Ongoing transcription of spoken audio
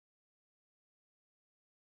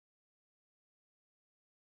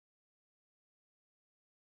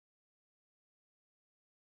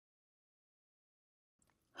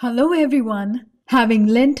Hello everyone. Having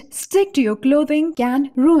lint stick to your clothing can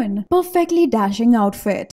ruin perfectly dashing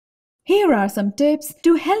outfit. Here are some tips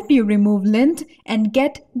to help you remove lint and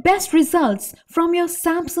get best results from your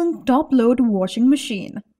Samsung top-load washing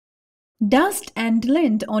machine. Dust and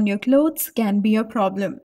lint on your clothes can be a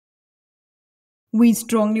problem. We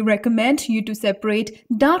strongly recommend you to separate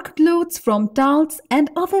dark clothes from towels and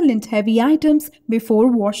other lint-heavy items before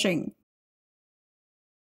washing.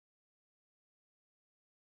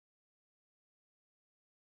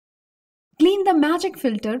 Clean the magic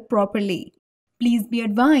filter properly. Please be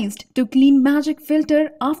advised to clean magic filter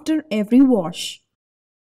after every wash.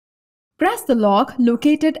 Press the lock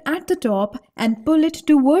located at the top and pull it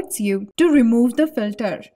towards you to remove the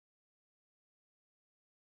filter.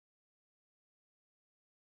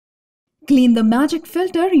 Clean the magic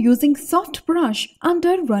filter using soft brush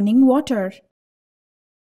under running water.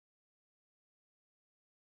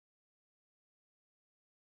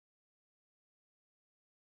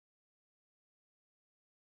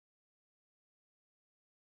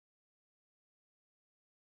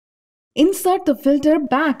 Insert the filter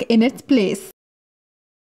back in its place.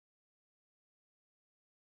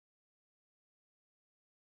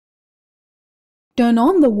 Turn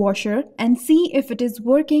on the washer and see if it is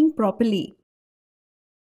working properly.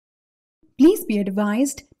 Please be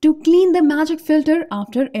advised to clean the magic filter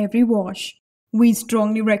after every wash. We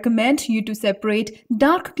strongly recommend you to separate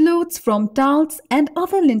dark clothes from towels and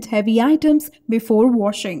other lint-heavy items before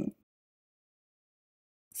washing.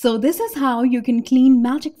 So this is how you can clean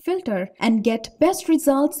magic filter and get best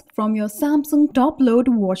results from your Samsung top-load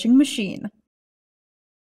washing machine.